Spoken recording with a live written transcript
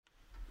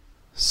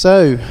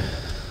So,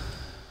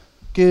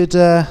 good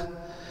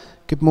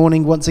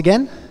morning once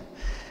again.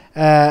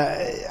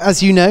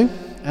 As you know,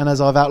 and as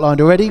I've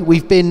outlined already,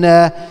 we've been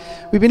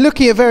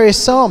looking at various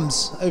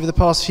psalms over the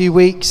past few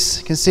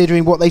weeks,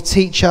 considering what they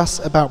teach us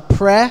about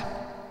prayer.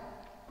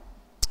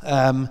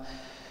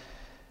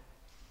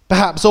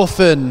 Perhaps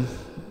often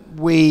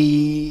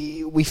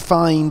we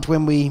find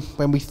when we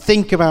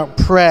think about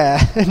prayer,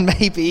 and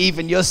maybe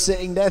even you're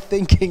sitting there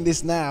thinking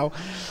this now.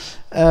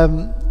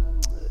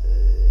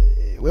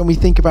 When we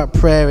think about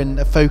prayer in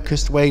a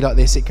focused way like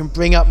this, it can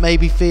bring up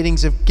maybe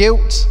feelings of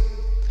guilt,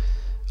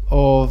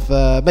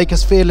 make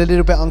us feel a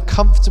little bit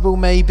uncomfortable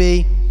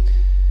maybe,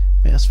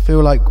 make us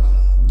feel like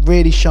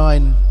really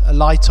shine a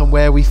light on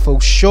where we fall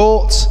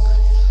short,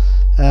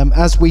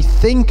 as we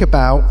think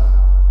about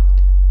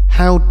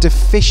how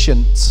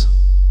deficient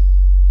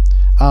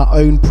our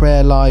own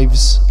prayer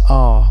lives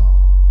are,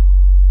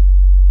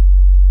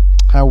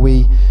 how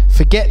we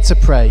forget to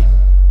pray,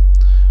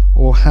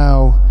 or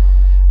how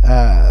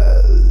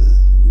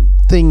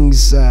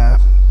things,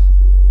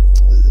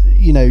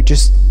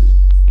 just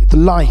the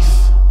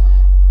life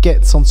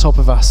gets on top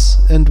of us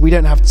and we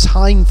don't have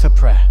time for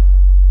prayer.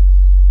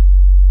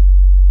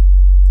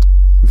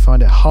 We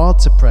find it hard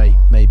to pray,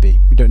 maybe.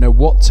 We don't know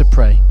what to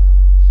pray.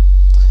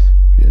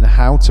 We don't know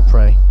how to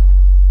pray.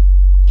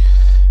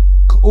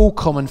 All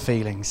common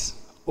feelings.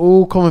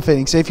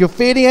 So if you're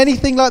feeling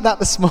anything like that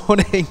this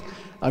morning,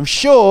 I'm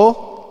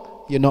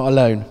sure you're not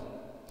alone.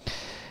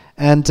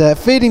 And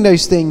feeling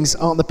those things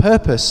aren't the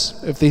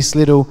purpose of this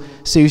little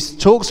series of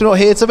talks. We're not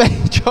here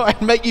to try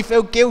and make you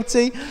feel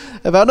guilty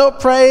about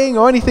not praying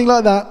or anything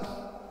like that.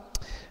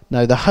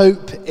 No, the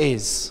hope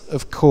is,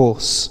 of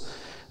course,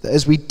 that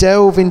as we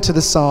delve into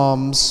the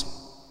Psalms,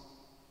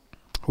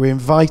 we're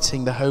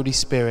inviting the Holy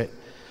Spirit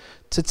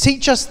to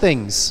teach us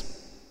things.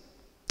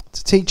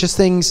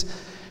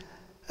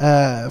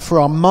 For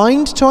our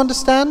mind to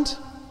understand,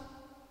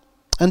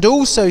 and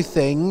also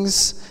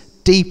things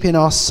deep in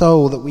our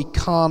soul that we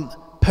can't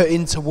put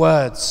into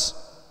words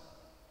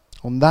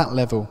on that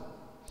level.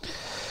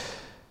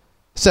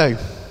 So,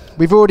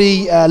 we've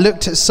already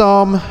looked at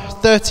Psalm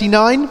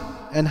 39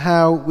 and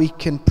how we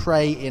can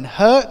pray in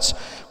hurt.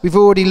 We've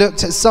already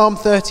looked at Psalm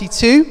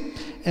 32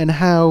 and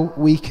how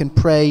we can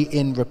pray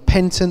in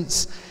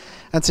repentance.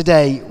 And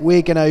today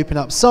we're going to open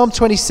up Psalm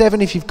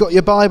 27. If you've got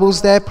your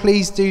Bibles there,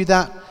 please do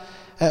that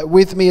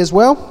with me as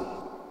well.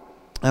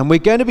 And we're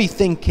going to be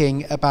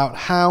thinking about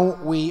how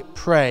we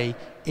pray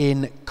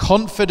in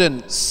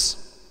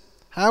confidence.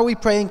 How we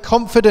pray in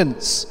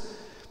confidence.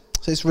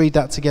 So let's read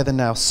that together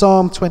now.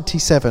 Psalm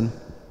 27.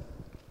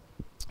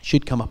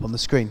 Should come up on the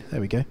screen. There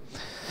we go.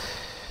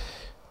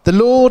 The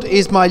Lord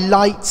is my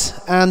light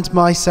and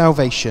my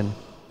salvation.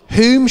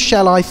 Whom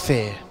shall I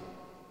fear?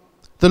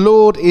 The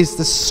Lord is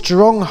the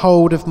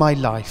stronghold of my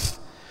life.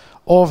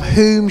 Of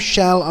whom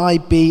shall I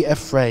be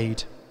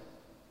afraid?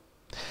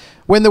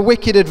 When the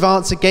wicked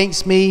advance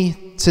against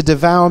me to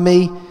devour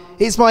me,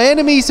 it's my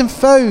enemies and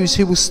foes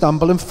who will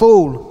stumble and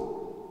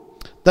fall.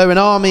 Though an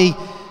army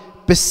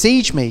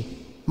besiege me,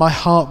 my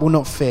heart will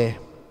not fear.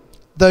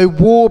 Though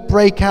war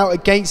break out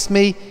against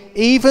me,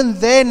 even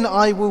then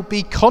I will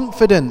be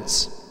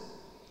confident.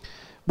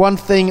 One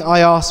thing I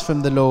ask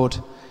from the Lord,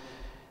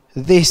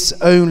 this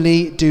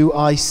only do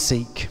I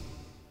seek,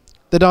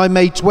 that I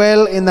may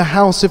dwell in the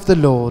house of the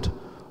Lord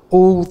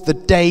all the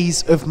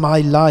days of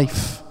my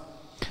life,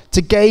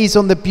 to gaze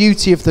on the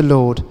beauty of the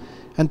Lord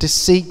and to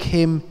seek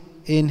him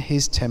in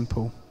his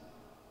temple.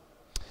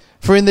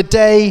 For in the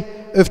day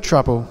of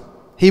trouble,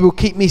 he will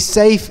keep me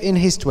safe in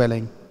his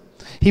dwelling.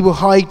 He will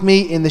hide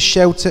me in the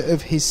shelter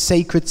of his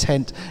sacred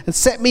tent and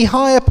set me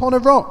high upon a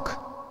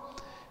rock.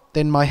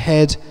 Then my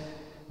head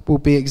will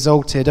be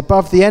exalted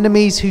above the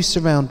enemies who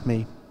surround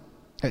me.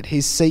 At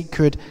his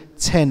sacred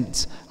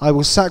tent, I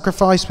will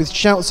sacrifice with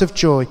shouts of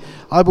joy.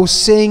 I will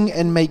sing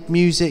and make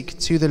music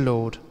to the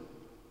Lord.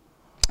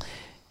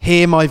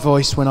 Hear my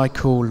voice when I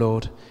call,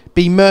 Lord.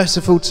 Be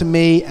merciful to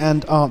me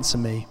and answer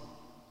me.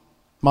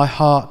 My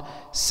heart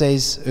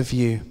says of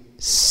you,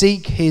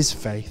 seek his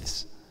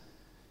face.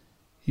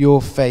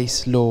 Your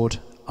face, Lord,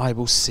 I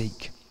will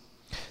seek.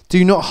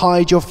 Do not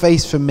hide your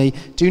face from me.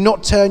 Do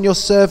not turn your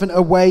servant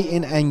away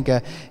in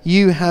anger.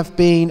 You have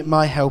been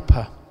my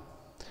helper.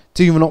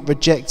 Do not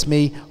reject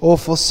me or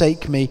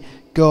forsake me,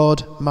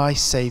 God, my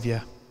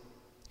Saviour.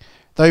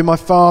 Though my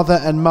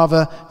father and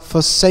mother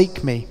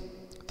forsake me,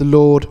 the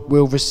Lord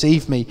will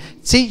receive me.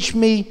 Teach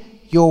me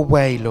your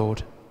way,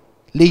 Lord.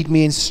 Lead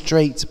me in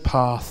straight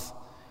path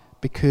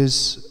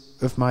because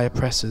of my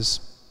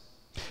oppressors.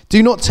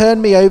 Do not turn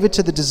me over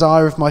to the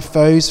desire of my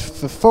foes,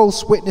 for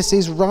false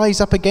witnesses rise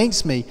up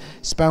against me,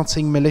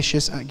 spouting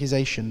malicious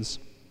accusations.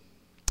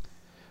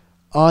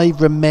 I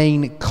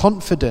remain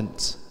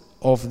confident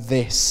of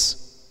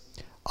this.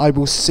 I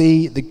will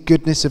see the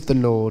goodness of the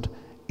Lord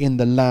in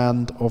the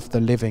land of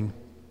the living.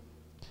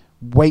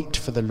 Wait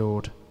for the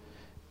Lord.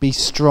 Be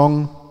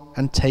strong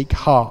and take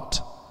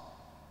heart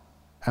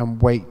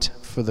and wait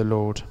for the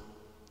Lord.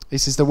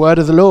 This is the word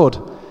of the Lord.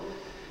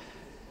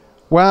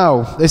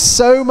 Wow, there's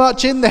so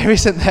much in there,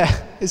 isn't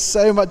there? There's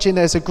so much in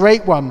there. It's a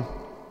great one.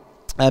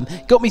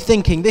 Got me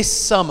thinking, this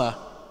summer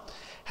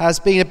has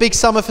been a big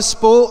summer for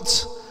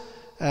sport.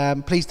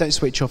 Please don't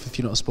switch off if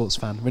you're not a sports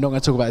fan. We're not going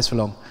to talk about this for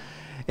long.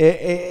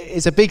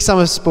 It's a big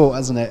summer of sport,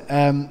 hasn't it?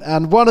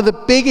 And one of the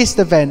biggest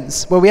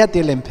events, well, we had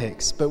the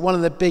Olympics, but one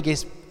of the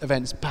biggest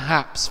events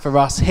perhaps for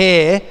us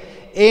here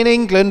in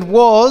England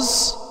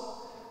was...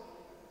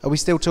 Are we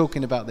still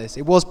talking about this?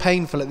 It was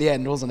painful at the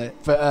end, wasn't it?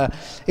 But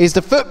is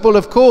the football,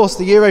 of course,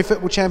 the Euro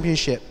Football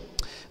Championship.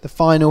 The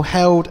final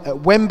held at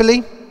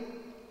Wembley.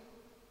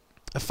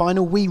 A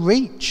final we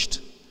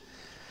reached.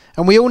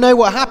 And we all know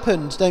what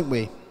happened, don't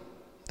we?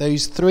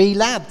 Those 3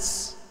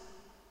 lads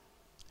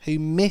who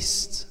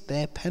missed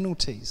their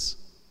penalties.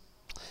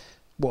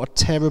 What a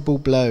terrible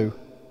blow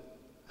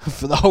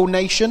for the whole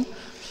nation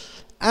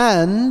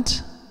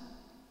and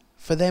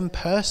for them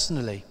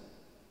personally.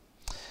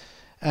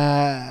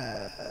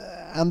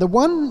 And the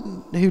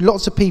one who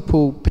lots of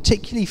people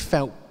particularly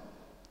felt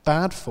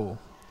bad for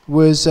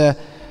was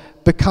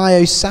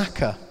Bukayo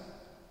Saka,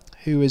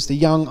 who was the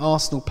young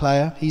Arsenal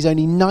player. He's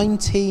only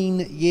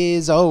 19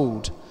 years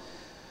old.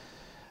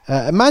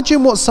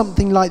 Imagine what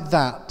something like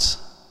that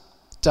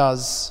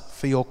does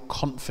for your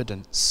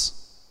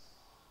confidence.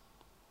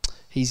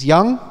 He's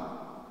young.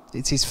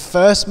 It's his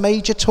first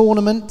major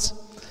tournament.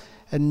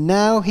 And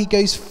now he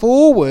goes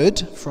forward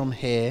from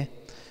here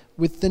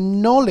with the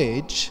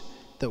knowledge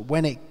that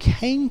when it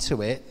came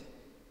to it,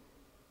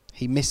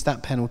 he missed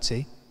that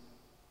penalty.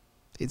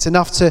 It's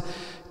enough to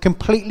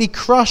completely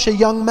crush a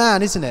young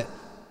man, isn't it?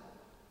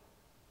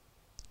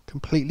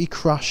 Completely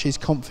crush his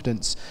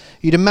confidence.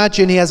 You'd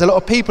imagine he has a lot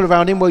of people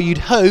around him. Well, you'd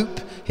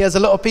hope he has a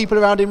lot of people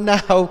around him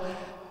now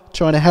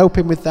trying to help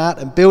him with that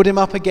and build him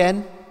up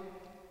again.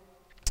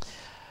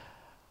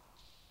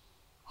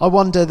 I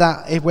wonder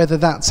whether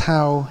that's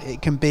how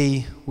it can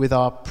be with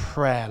our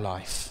prayer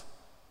life.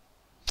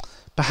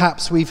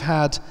 Perhaps we've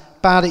had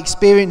bad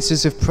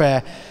experiences of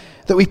prayer,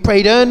 that we've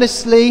prayed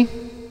earnestly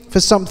for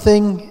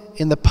something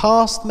in the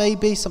past,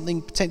 maybe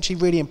something potentially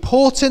really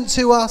important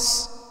to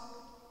us,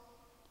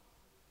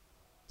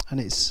 and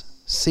it's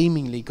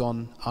seemingly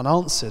gone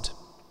unanswered,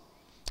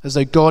 as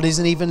though God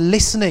isn't even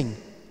listening,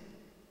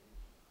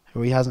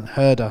 or he hasn't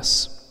heard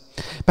us.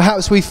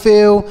 Perhaps we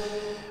feel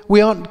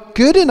we aren't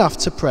good enough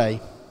to pray,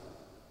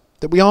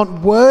 that we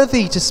aren't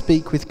worthy to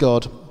speak with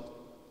God.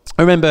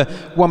 I remember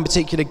one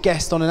particular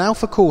guest on an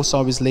Alpha course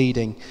I was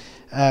leading,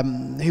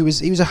 he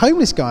was a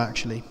homeless guy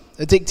actually,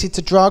 addicted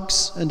to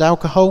drugs and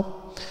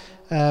alcohol,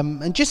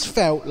 and just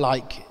felt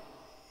like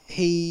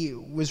he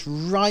was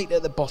right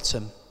at the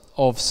bottom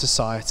of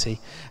society.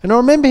 And I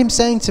remember him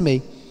saying to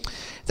me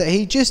that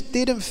he just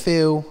didn't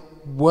feel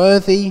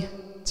worthy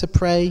to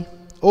pray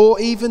or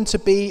even to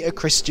be a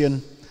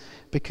Christian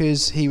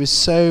because he was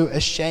so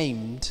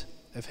ashamed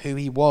of who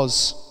he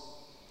was.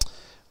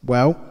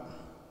 Well,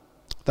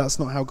 that's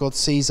not how God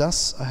sees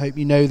us. I hope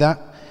you know that.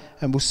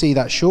 And we'll see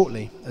that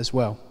shortly as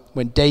well.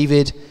 When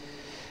David,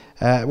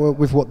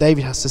 with what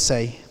David has to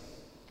say.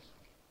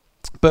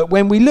 But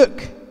when we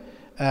look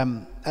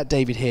at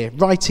David here,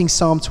 writing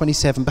Psalm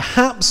 27,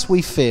 perhaps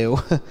we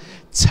feel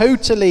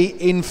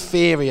totally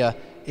inferior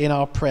in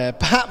our prayer.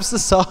 Perhaps the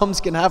Psalms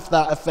can have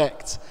that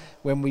effect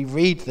when we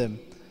read them.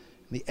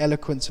 The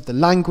eloquence of the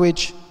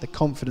language, the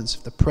confidence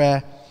of the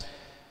prayer.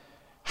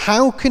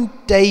 How can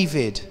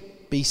David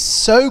be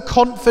so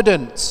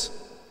confident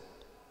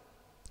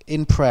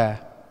in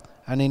prayer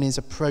and in his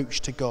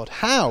approach to God?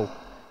 How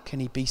can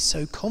he be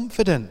so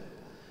confident?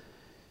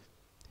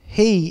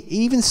 He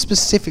even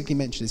specifically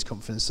mentions his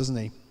confidence, doesn't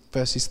he?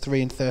 Verses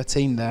 3 and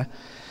 13 there.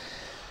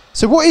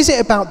 So what is it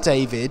about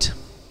David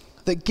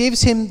that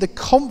gives him the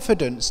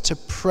confidence to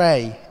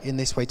pray in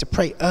this way, to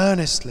pray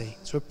earnestly,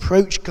 to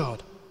approach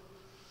God?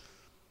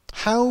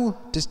 How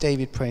does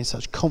David pray in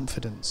such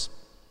confidence?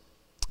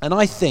 And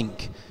I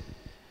think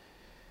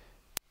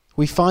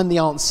we find the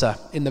answer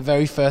in the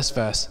very first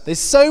verse. There's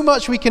so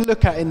much we can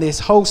look at in this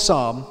whole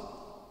psalm,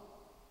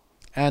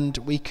 and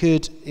we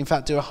could, in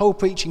fact, do a whole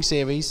preaching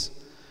series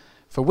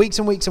for weeks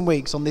and weeks and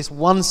weeks on this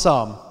one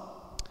psalm.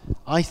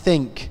 I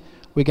think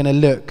we're going to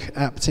look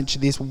at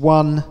potentially this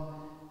one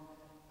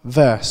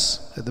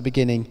verse at the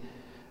beginning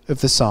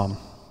of the psalm.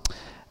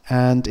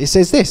 And it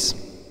says this: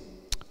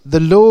 "The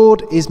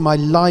Lord is my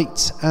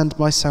light and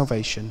my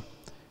salvation.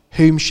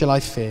 Whom shall I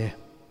fear?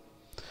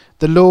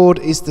 The Lord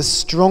is the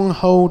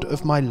stronghold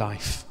of my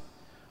life.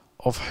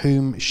 Of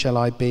whom shall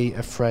I be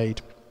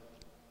afraid?"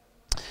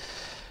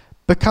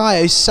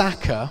 Bukayo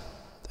Saka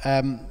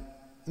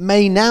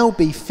may now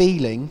be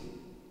feeling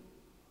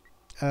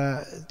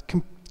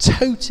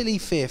totally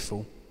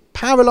fearful,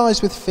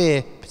 paralysed with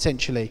fear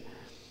potentially,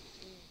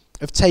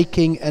 of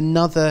taking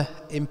another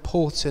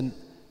important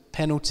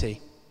penalty.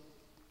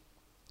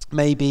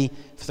 Maybe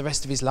for the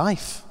rest of his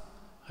life.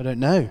 I don't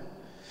know.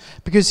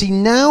 Because he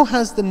now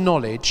has the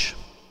knowledge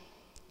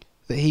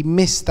that he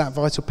missed that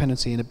vital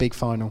penalty in a big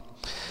final.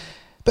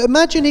 But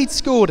imagine he'd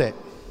scored it.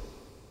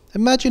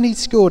 Imagine he'd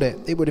scored it.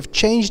 It would have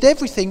changed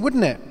everything,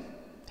 wouldn't it?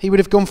 He would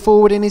have gone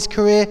forward in his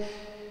career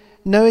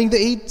knowing that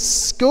he'd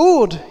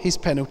scored his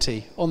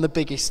penalty on the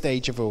biggest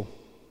stage of all.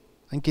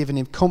 and given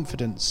him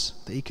confidence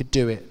that he could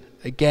do it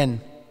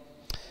again.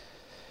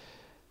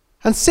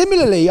 And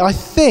similarly, I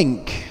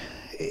think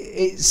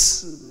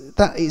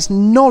it's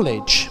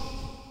knowledge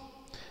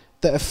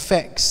that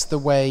affects the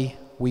way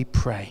we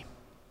pray.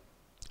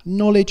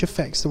 Knowledge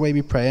affects the way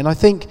we pray. And I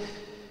think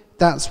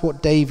that's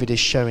what David is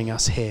showing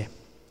us here.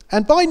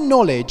 And by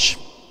knowledge,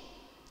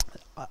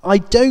 I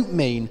don't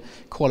mean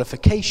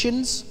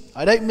qualifications.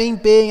 I don't mean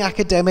being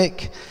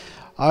academic.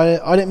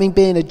 I don't mean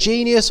being a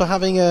genius or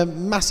having a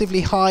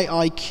massively high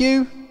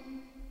IQ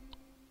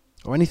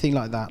or anything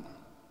like that.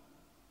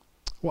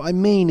 What I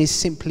mean is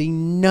simply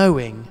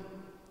knowing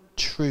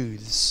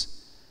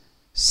truths,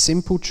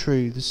 simple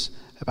truths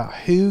about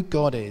who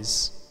God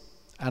is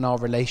and our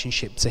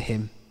relationship to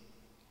him.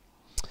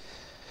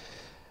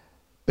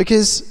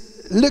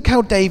 Because look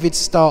how David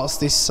starts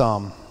this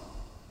psalm.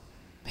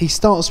 He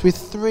starts with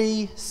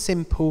 3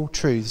 simple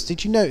truths.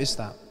 Did you notice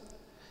that?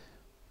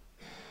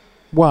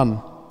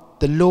 1,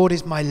 the Lord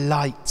is my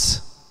light.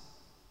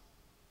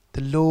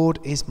 The Lord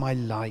is my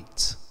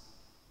light.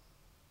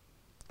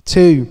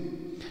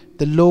 2,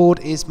 the Lord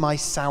is my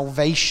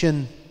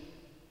salvation.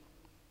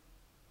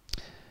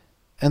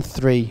 And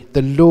 3,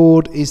 the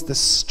Lord is the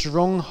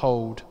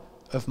stronghold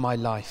of my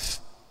life.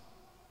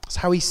 That's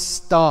how he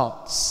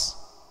starts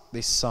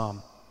this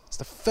psalm. It's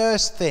the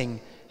first thing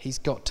he's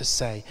got to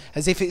say,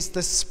 as if it's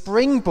the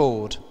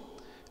springboard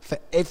for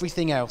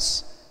everything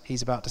else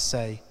he's about to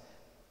say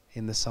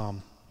in the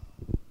psalm.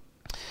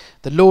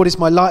 The Lord is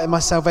my light and my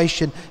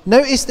salvation.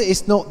 Notice that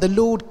it's not the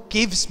Lord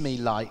gives me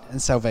light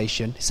and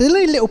salvation. It's a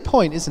little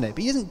point, isn't it?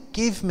 But he doesn't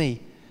give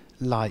me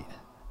light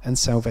and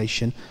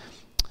salvation.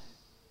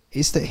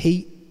 It's that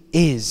he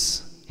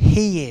is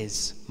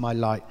my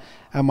light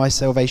and my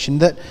salvation.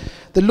 That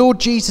the Lord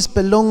Jesus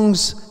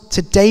belongs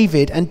to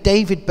David and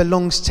David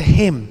belongs to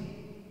him.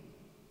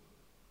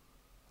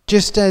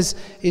 Just as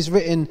is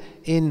written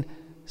in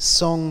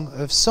Song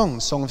of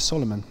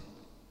Solomon.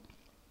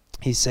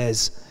 He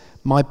says,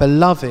 my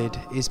beloved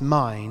is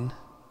mine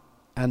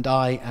and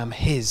I am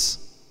his.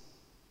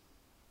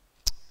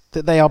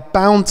 That they are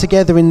bound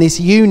together in this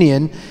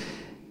union,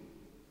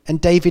 and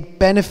David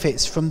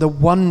benefits from the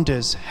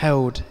wonders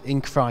held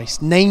in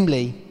Christ,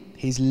 namely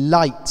his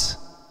light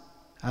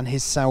and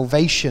his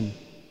salvation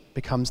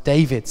becomes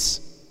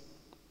David's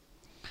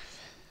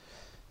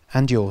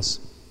and yours.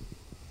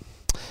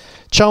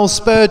 Charles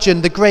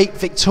Spurgeon, the great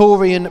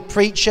Victorian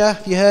preacher,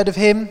 have you heard of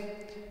him?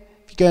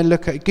 If you go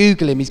and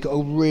Google him, he's got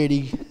a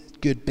really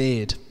good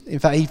beard. In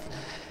fact,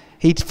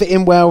 he'd fit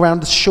in well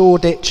around the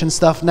Shoreditch and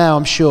stuff now,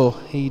 I'm sure.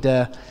 He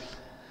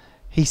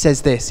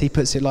says this, he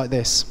puts it like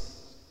this.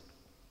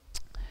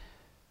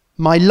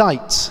 My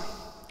light,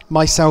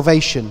 my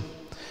salvation,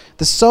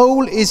 the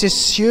soul is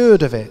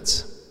assured of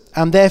it,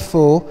 and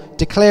therefore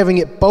declaring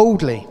it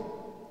boldly.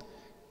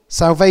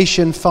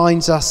 Salvation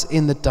finds us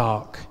in the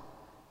dark,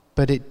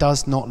 but it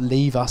does not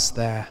leave us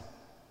there.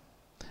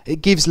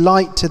 It gives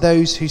light to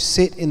those who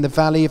sit in the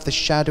valley of the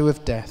shadow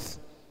of death.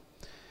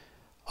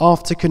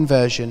 After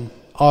conversion,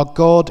 our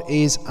God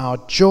is our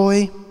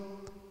joy,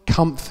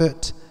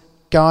 comfort,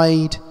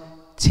 guide,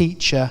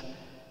 teacher,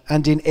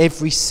 and in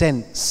every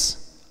sense,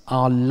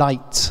 our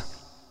light.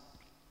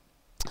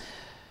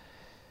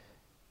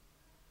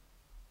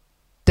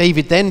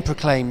 David then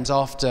proclaims,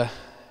 after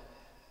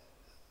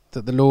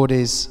that the Lord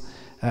is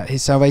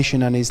his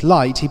salvation and his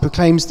light, he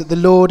proclaims that the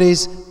Lord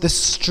is the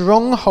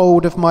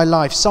stronghold of my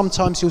life.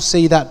 Sometimes you'll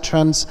see that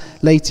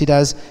translated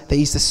as that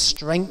he's the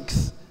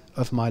strength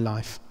of my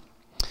life.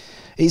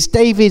 It's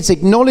David's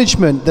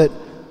acknowledgement that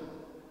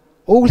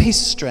all his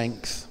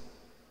strength,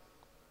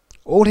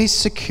 all his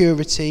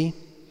security,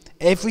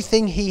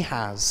 everything he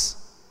has,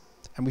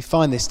 and we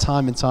find this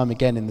time and time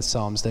again in the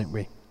Psalms, don't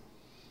we,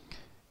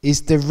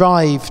 is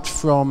derived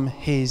from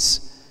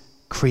his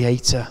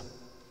Creator.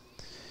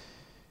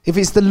 If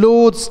it's the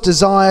Lord's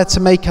desire to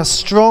make us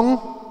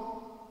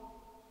strong,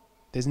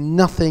 there's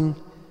nothing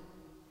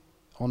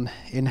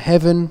in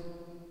heaven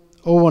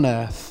or on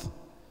earth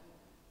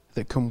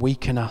that can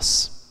weaken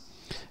us.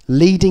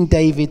 Leading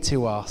David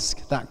to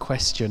ask that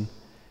question,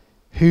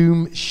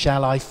 whom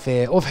shall I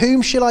fear? Of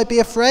whom shall I be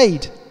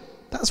afraid?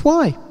 That's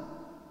why.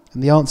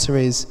 And the answer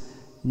is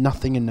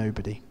nothing and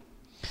nobody.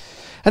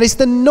 And it's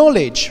the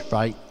knowledge,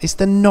 right? It's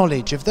the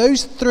knowledge of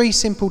those 3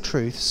 simple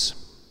truths.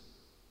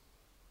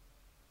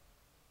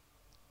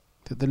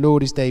 That the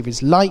Lord is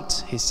David's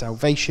light, his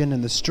salvation,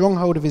 and the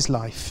stronghold of his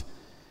life,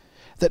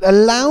 that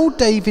allow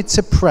David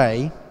to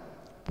pray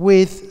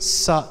with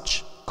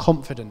such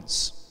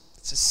confidence.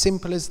 It's as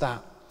simple as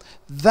that.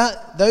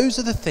 Those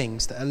are the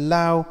things that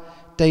allow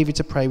David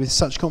to pray with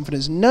such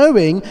confidence,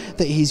 knowing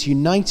that he's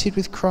united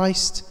with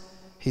Christ,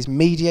 his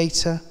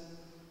mediator,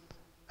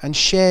 and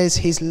shares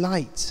his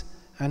light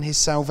and his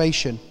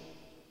salvation.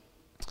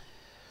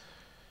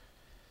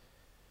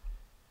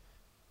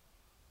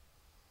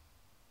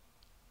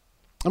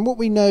 And what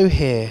we know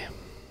here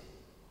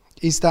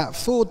is that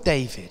for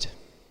David,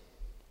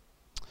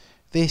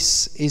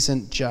 this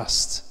isn't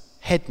just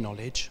head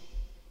knowledge.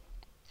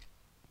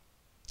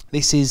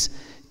 This is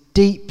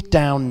deep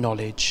down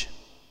knowledge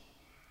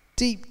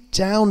deep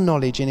down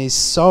knowledge in his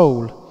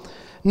soul.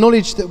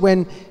 Knowledge that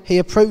when he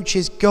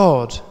approaches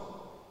God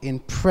in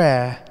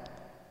prayer,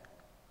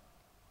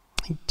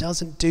 he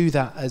doesn't do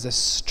that as a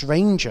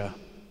stranger,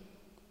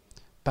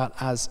 but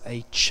as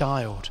a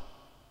child.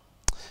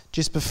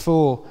 Just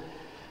before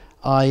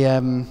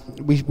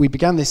we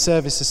began this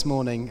service this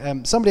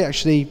morning, somebody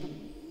actually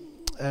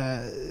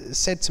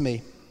said to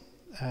me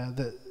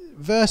that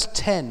verse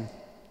 10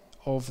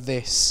 of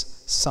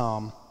this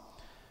psalm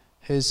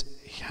has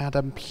had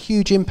a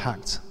huge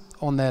impact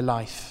on their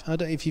life. I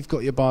don't know if you've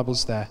got your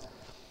Bibles there,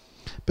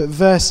 but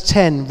verse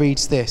 10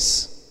 reads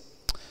this: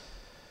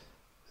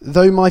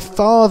 "Though my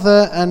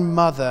father and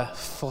mother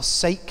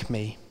forsake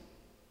me,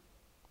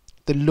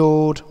 the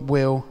Lord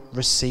will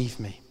receive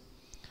me.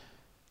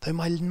 Though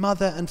my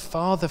mother and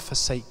father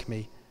forsake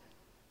me,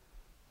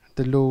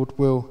 the Lord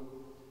will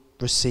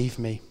receive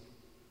me."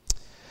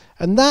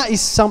 And that is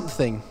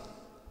something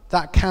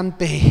that can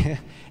be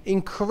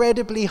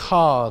incredibly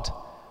hard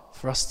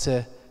for us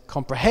to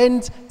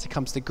comprehend, to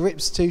come to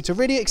grips to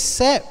really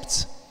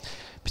accept.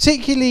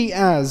 Particularly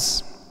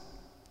as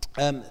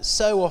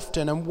so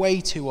often and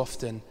way too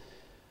often,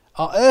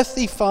 our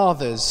earthly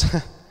fathers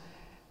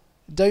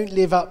don't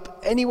live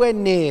up anywhere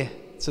near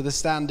to the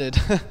standard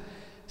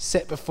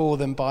set before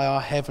them by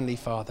our Heavenly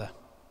Father.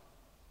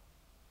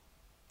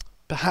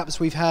 Perhaps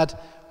we've had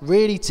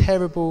really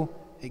terrible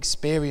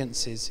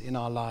experiences in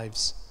our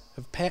lives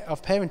of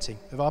parenting,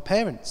 of our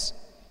parents.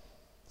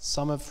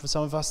 For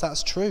some of us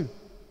that's true.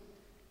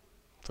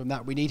 From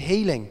that we need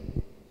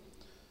healing.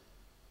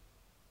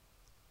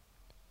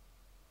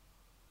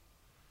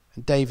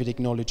 And David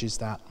acknowledges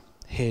that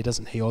here,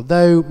 doesn't he?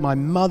 "Although my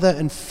mother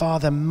and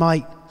father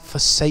might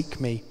forsake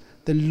me,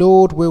 the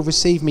Lord will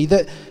receive me."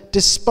 That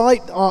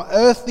despite our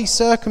earthly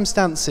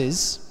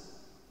circumstances,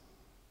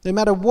 no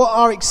matter what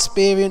our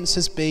experience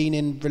has been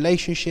in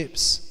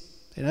relationships,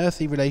 in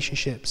earthly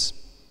relationships,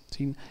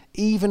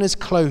 even as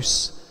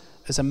close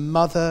as a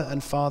mother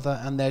and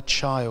father and their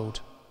child,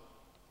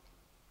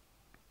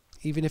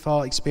 even if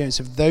our experience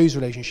of those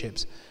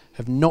relationships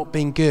have not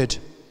been good,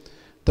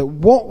 that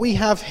what we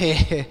have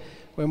here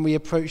when we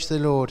approach the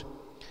Lord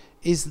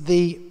is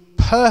the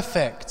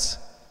perfect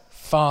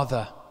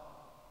Father.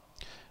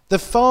 The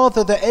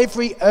Father that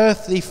every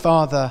earthly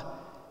father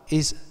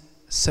is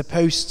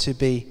supposed to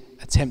be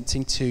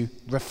attempting to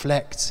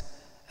reflect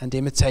and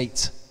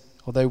imitate,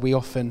 although we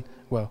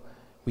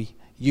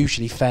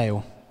usually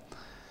fail.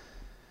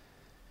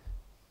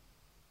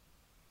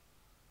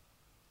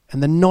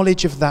 And the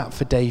knowledge of that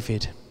for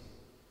David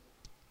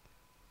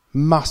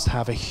must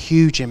have a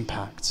huge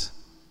impact.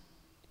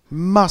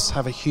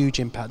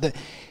 That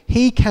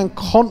he can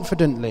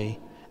confidently,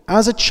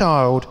 as a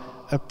child,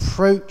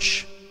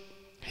 approach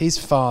his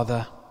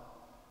father,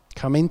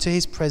 come into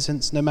his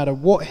presence, no matter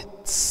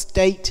what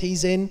state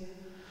he's in,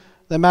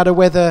 no matter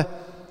whether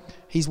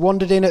he's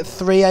wandered in at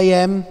 3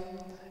 a.m.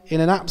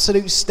 in an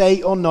absolute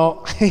state or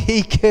not,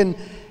 he can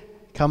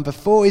come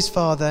before his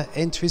father,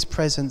 enter his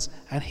presence,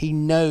 and he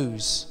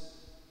knows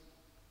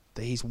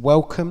that he's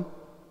welcome,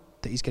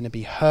 that he's going to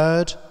be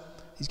heard,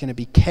 he's going to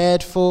be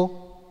cared for.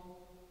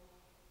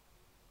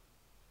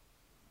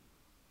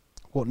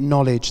 What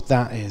knowledge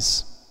that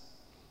is.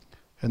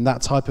 And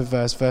that type of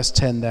verse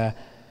 10 there,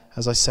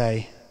 as I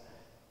say,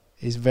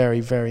 is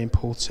very, very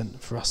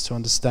important for us to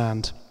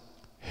understand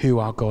who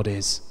our God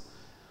is.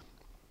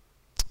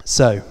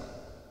 So,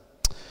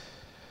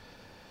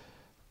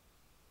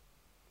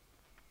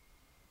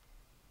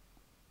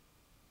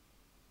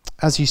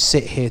 as you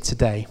sit here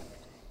today,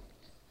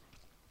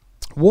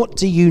 what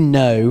do you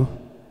know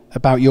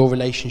about your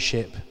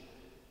relationship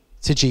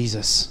to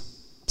Jesus,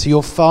 to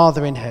your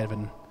Father in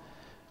heaven,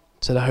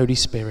 to the Holy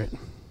Spirit?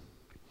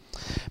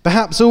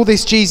 Perhaps all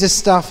this Jesus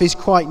stuff is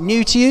quite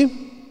new to you.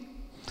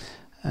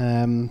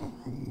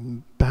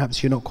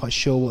 Perhaps you're not quite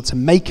sure what to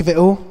make of it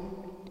all.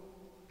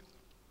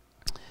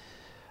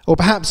 Or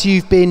perhaps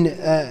you've been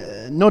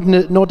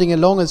nodding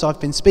along as I've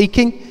been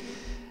speaking.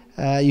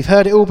 You've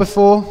heard it all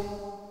before,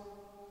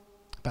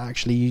 but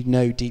actually you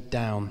know deep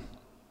down,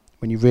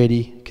 when you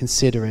really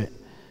consider it,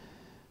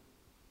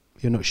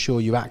 you're not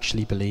sure you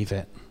actually believe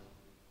it.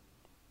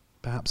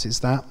 Perhaps it's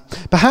that.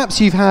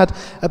 Perhaps you've had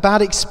a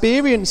bad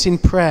experience in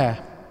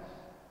prayer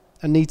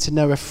and need to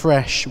know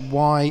afresh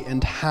why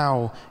and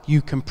how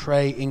you can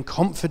pray in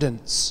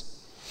confidence.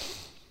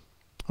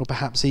 Or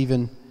perhaps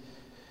even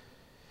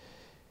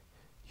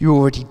you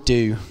already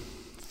do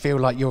feel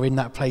like you're in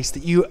that place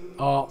that you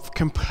are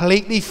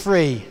completely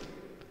free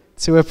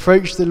to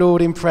approach the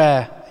Lord in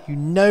prayer. You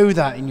know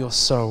that in your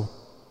soul.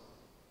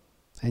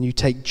 And you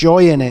take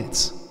joy in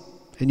it.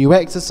 And you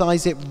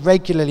exercise it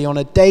regularly on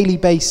a daily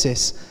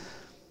basis.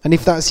 And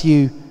if that's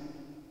you,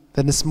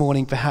 then this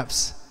morning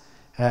perhaps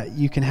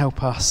you can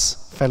help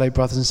us, fellow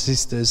brothers and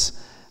sisters,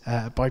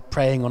 by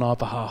praying on our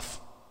behalf.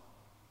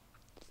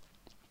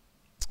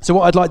 So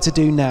what I'd like to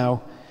do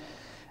now,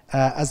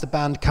 as the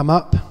band come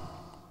up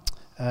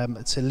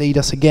to lead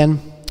us again,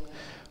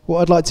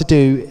 what I'd like to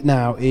do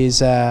now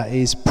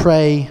is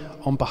pray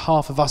on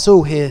behalf of us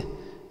all here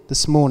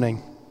this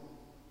morning.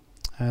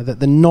 that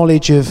the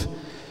knowledge of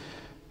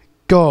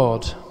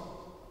God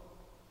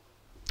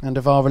and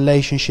of our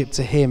relationship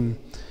to him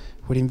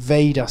would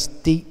invade us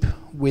deep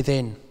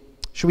within.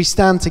 Shall we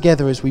stand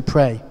together as we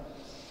pray?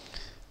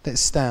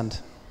 Let's stand.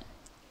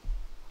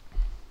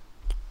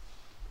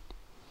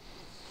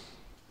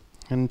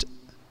 And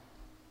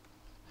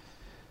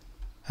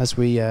as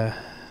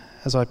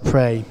I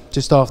pray,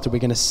 just after, we're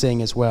going to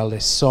sing as well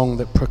this song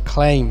that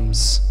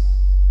proclaims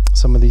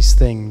some of these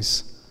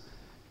things.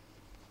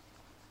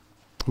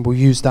 And we'll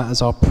use that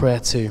as our prayer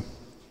too.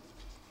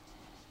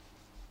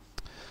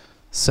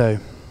 So,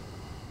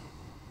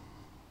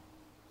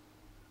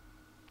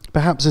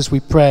 perhaps as we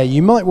pray,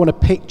 you might want to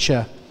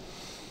picture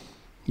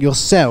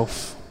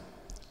yourself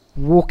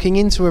walking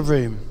into a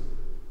room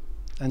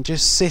and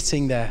just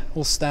sitting there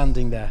or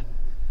standing there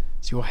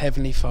as your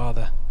Heavenly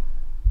Father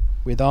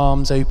with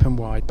arms open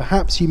wide.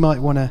 Perhaps you might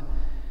want to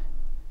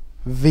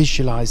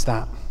visualize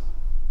that.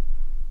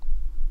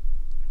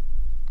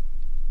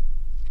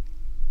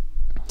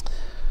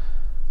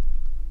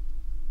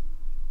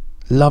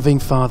 Loving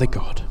Father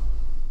God,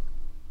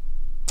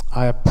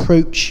 I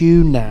approach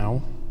you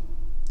now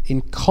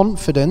in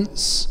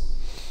confidence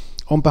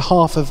on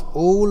behalf of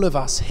all of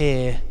us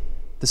here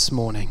this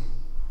morning.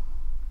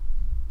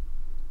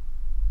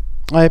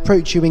 I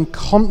approach you in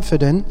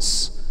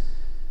confidence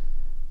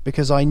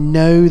because I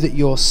know that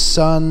your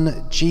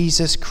Son,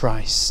 Jesus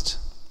Christ,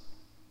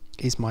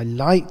 is my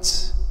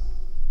light,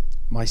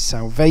 my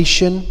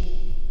salvation,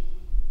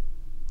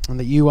 and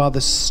that you are the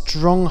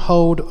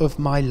stronghold of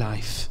my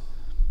life.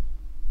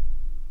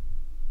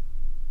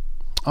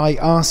 I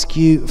ask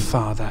you,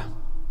 Father,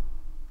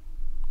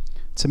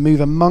 to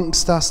move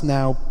amongst us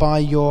now by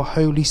your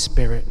Holy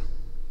Spirit,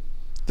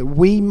 that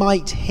we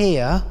might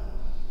hear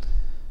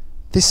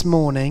this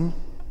morning,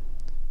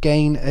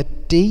 gain a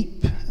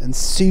deep and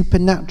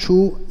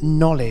supernatural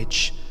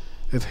knowledge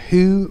of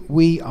who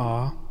we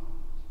are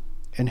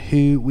and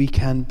who we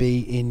can be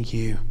in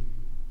you.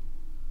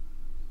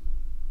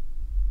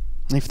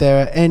 If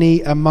there are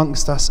any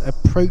amongst us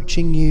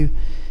approaching you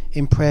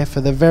in prayer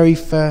for the very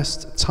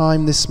first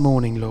time this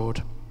morning,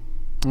 Lord,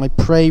 I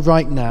pray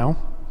right now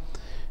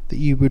that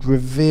you would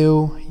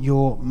reveal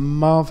your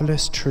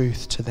marvelous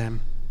truth to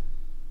them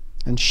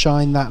and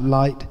shine that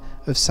light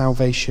of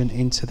salvation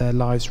into their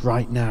lives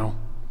right now.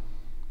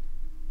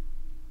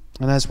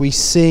 And as we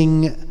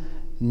sing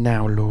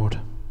now, Lord,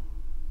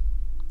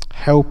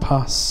 help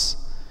us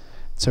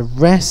to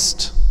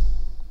rest,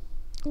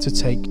 to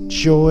take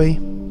joy,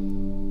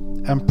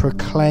 and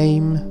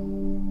proclaim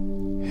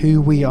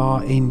who we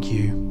are in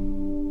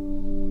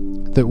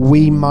you, that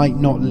we might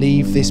not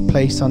leave this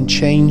place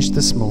unchanged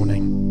this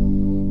morning.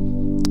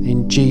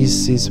 In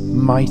Jesus'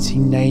 mighty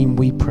name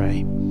we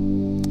pray.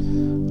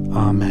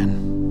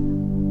 Amen.